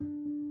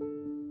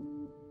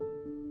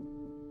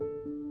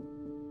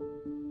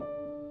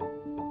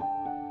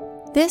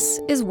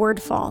This is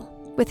Wordfall,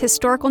 with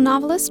historical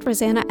novelist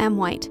Rosanna M.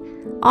 White,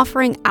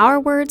 offering our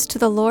words to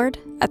the Lord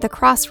at the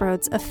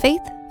crossroads of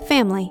faith,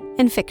 family,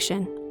 and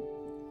fiction.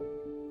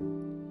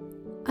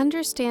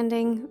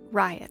 Understanding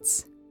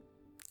riots.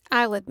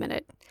 I'll admit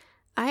it,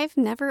 I've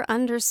never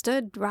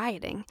understood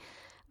rioting.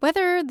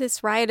 Whether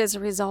this riot is a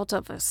result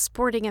of a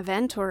sporting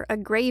event or a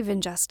grave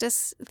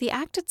injustice, the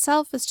act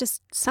itself is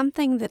just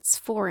something that's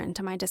foreign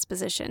to my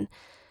disposition.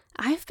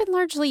 I've been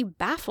largely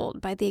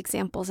baffled by the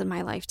examples in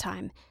my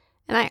lifetime,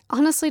 and I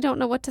honestly don't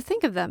know what to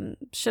think of them.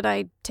 Should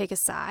I take a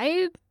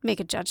side?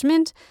 Make a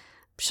judgment?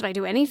 Should I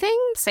do anything?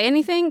 Say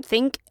anything?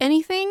 Think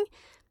anything?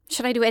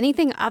 Should I do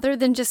anything other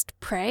than just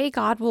pray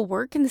God will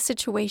work in the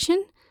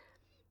situation?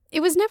 It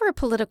was never a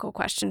political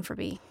question for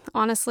me.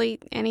 Honestly,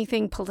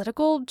 anything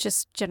political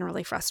just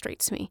generally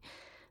frustrates me.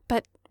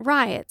 But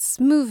riots,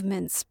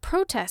 movements,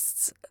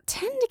 protests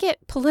tend to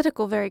get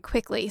political very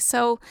quickly,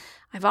 so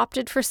I've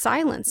opted for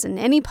silence in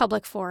any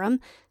public forum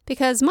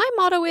because my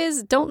motto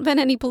is, don't vent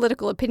any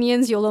political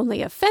opinions, you'll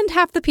only offend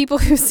half the people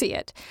who see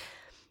it.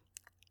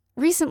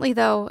 Recently,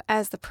 though,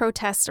 as the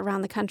protests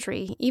around the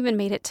country even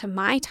made it to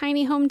my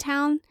tiny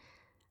hometown,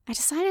 I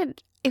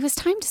decided it was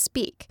time to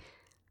speak.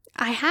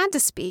 I had to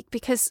speak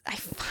because I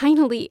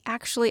finally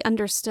actually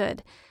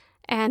understood,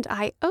 and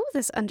I owe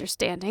this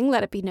understanding,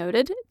 let it be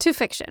noted, to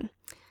fiction.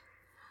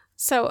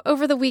 So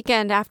over the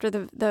weekend after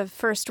the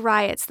first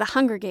riots, the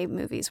Hunger Games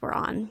movies were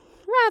on.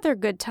 Rather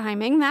good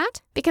timing,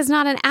 that, because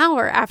not an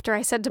hour after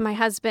I said to my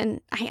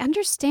husband, I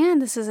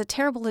understand this is a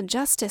terrible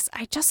injustice,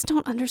 I just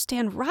don't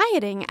understand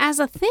rioting as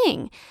a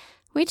thing.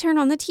 We turned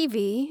on the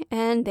TV,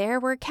 and there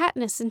were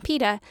Katniss and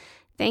Peeta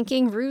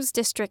thanking Rue's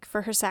district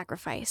for her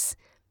sacrifice.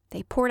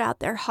 They poured out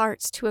their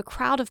hearts to a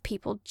crowd of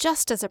people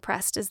just as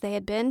oppressed as they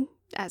had been,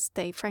 as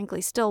they frankly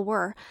still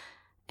were,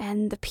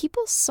 and the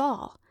people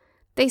saw.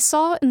 They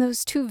saw in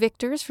those two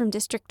victors from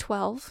District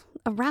 12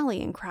 a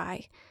rallying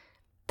cry.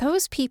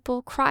 Those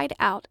people cried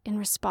out in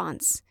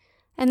response,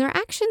 and their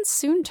actions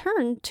soon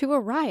turned to a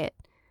riot.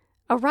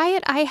 A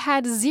riot I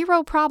had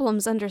zero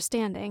problems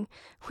understanding,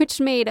 which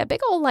made a big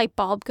old light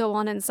bulb go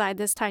on inside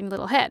this tiny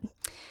little head.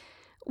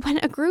 When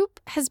a group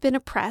has been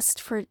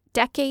oppressed for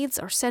decades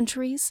or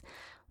centuries,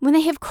 when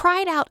they have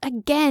cried out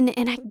again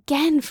and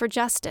again for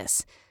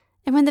justice,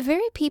 and when the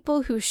very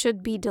people who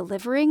should be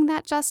delivering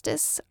that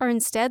justice are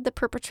instead the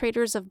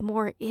perpetrators of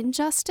more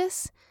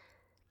injustice,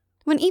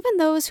 when even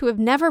those who have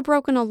never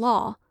broken a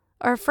law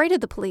are afraid of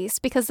the police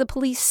because the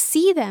police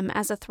see them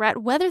as a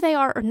threat whether they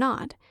are or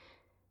not,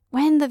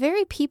 when the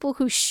very people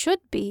who should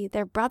be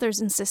their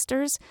brothers and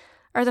sisters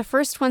are the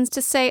first ones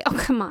to say, oh,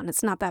 come on,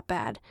 it's not that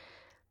bad,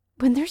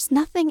 when there's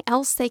nothing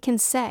else they can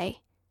say,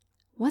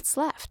 what's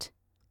left?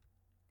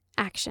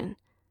 Action.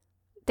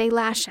 They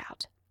lash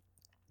out.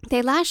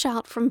 They lash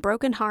out from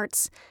broken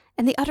hearts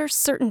and the utter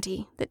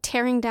certainty that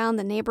tearing down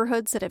the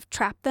neighborhoods that have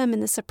trapped them in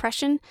this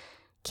oppression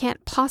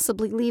can't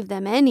possibly leave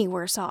them any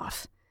worse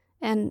off,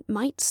 and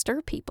might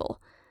stir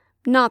people.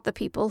 Not the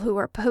people who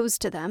are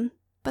opposed to them,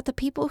 but the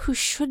people who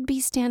should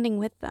be standing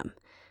with them.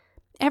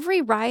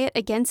 Every riot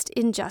against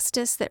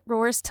injustice that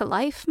roars to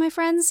life, my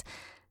friends,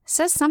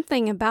 says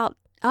something about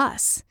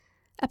us,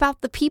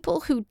 about the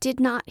people who did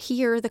not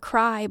hear the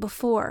cry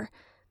before,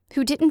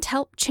 who didn't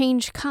help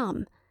change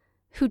come,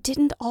 who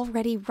didn't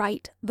already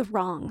right the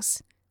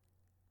wrongs.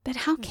 But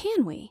how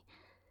can we?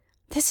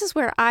 This is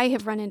where I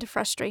have run into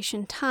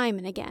frustration time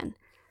and again.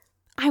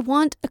 I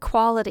want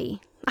equality.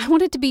 I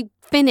want it to be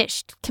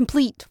finished,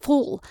 complete,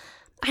 full.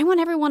 I want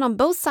everyone on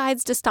both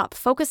sides to stop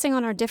focusing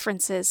on our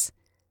differences.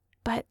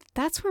 But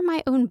that's where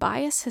my own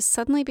bias has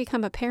suddenly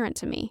become apparent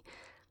to me.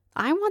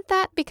 I want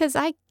that because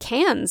I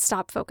can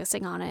stop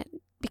focusing on it,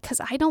 because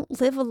I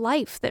don't live a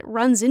life that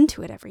runs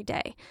into it every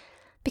day.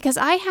 Because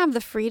I have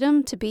the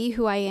freedom to be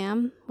who I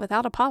am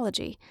without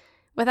apology,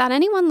 without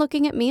anyone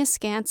looking at me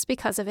askance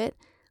because of it,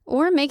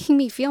 or making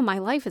me feel my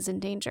life is in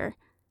danger.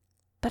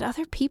 But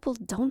other people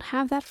don't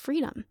have that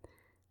freedom.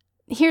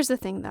 Here's the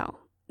thing, though.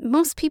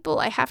 Most people,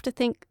 I have to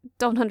think,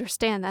 don't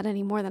understand that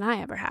any more than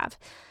I ever have.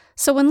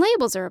 So when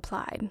labels are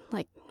applied,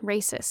 like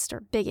racist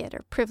or bigot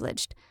or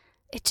privileged,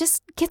 it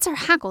just gets our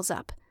hackles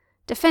up.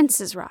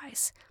 Defenses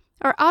rise.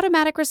 Our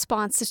automatic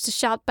response is to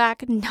shout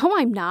back, "No,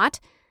 I'm not,"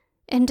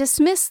 and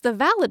dismiss the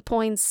valid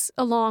points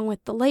along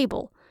with the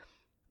label.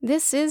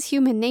 This is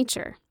human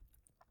nature.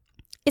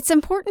 It's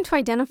important to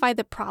identify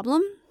the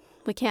problem.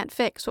 We can't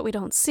fix what we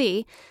don't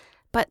see,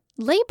 but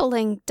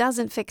labeling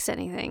doesn't fix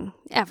anything,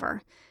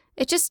 ever.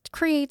 It just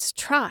creates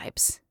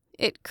tribes.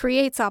 It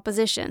creates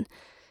opposition.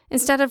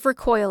 Instead of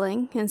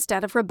recoiling,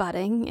 instead of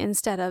rebutting,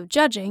 instead of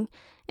judging,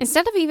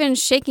 instead of even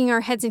shaking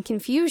our heads in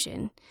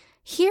confusion,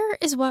 here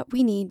is what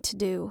we need to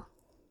do.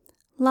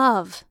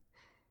 Love.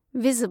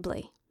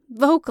 Visibly.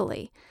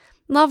 Vocally.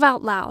 Love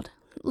out loud.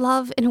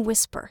 Love in a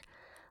whisper.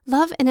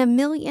 Love in a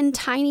million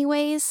tiny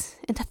ways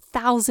and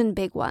 1,000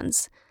 big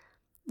ones.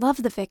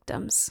 Love the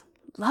victims.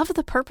 Love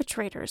the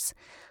perpetrators.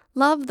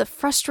 Love the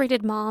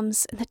frustrated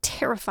moms and the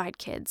terrified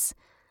kids.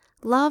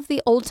 Love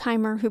the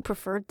old-timer who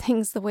preferred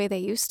things the way they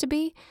used to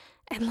be.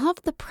 And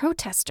love the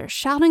protester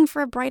shouting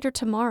for a brighter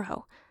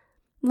tomorrow.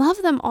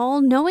 Love them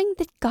all knowing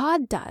that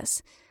God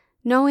does,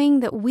 knowing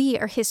that we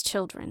are His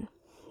children,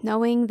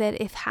 knowing that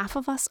if half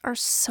of us are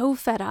so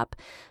fed up,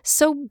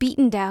 so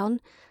beaten down,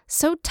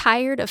 so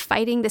tired of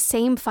fighting the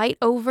same fight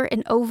over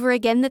and over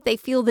again that they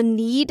feel the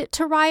need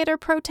to riot or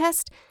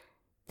protest,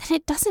 then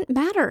it doesn't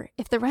matter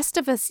if the rest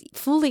of us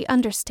fully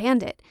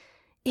understand it.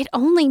 It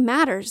only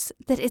matters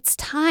that it's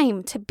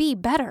time to be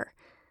better.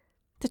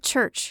 The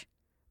church,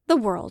 the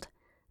world,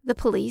 the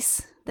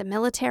police, the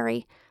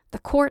military, the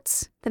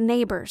courts, the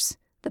neighbors,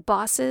 the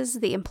bosses,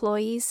 the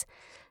employees.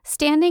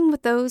 Standing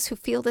with those who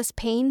feel this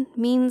pain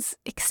means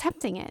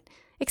accepting it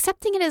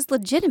as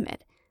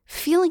legitimate,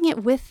 feeling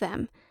it with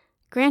them,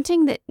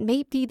 granting that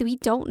maybe we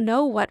don't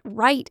know what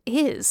right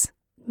is.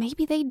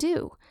 Maybe they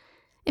do.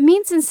 It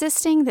means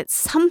insisting that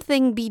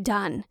something be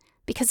done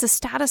because the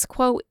status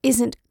quo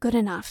isn't good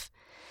enough.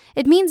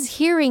 It means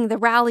hearing the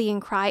rallying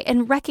cry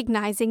and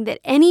recognizing that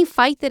any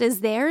fight that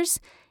is theirs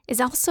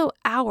is also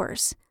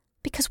ours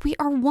because we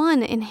are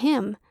one in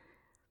Him.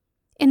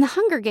 In the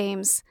Hunger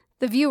Games,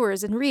 the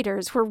viewers and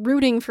readers were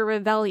rooting for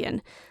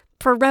rebellion,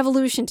 for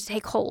revolution to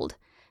take hold,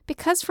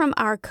 because from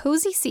our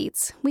cozy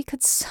seats, we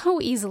could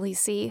so easily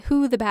see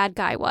who the bad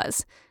guy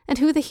was and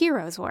who the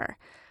heroes were.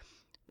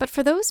 But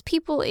for those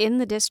people in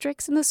the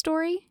districts in the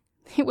story,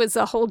 it was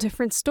a whole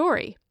different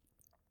story.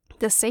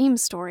 The same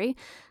story,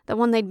 the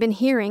one they'd been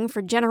hearing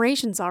for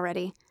generations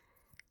already.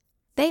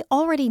 They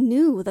already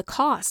knew the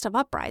cost of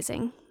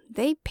uprising.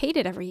 They paid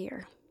it every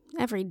year,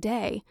 every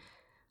day.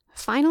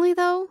 Finally,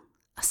 though,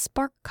 a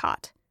spark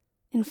caught,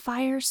 and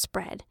fire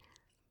spread.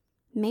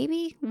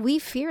 Maybe we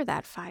fear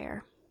that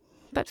fire,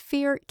 but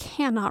fear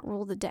cannot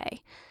rule the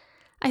day.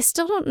 I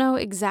still don't know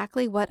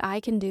exactly what I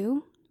can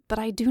do, but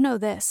I do know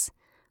this.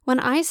 When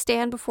I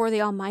stand before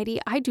the Almighty,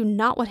 I do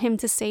not want Him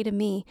to say to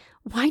me,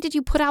 "Why did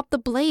you put out the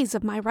blaze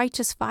of my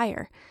righteous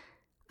fire?"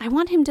 I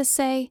want Him to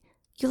say,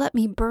 "You let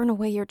me burn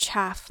away your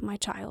chaff, my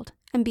child,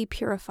 and be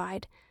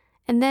purified,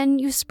 and then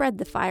you spread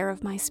the fire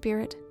of my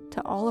Spirit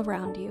to all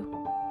around you."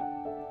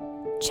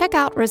 Check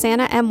out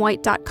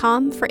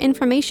RosannaMWhite.com for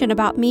information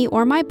about me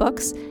or my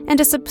books and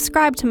to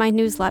subscribe to my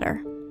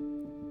newsletter.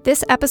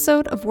 This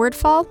episode of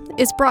Wordfall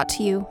is brought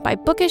to you by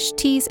Bookish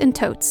Tees and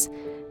Totes,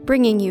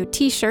 bringing you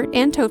t-shirt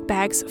and tote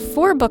bags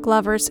for book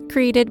lovers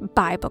created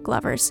by book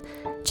lovers.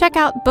 Check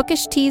out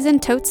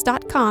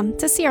bookishteesandtotes.com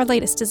to see our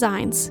latest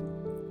designs.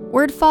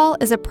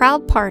 Wordfall is a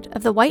proud part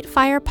of the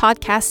Whitefire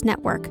Podcast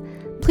Network.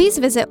 Please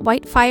visit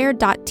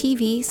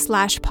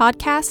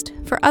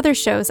whitefire.tv/podcast for other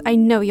shows I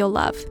know you'll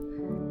love.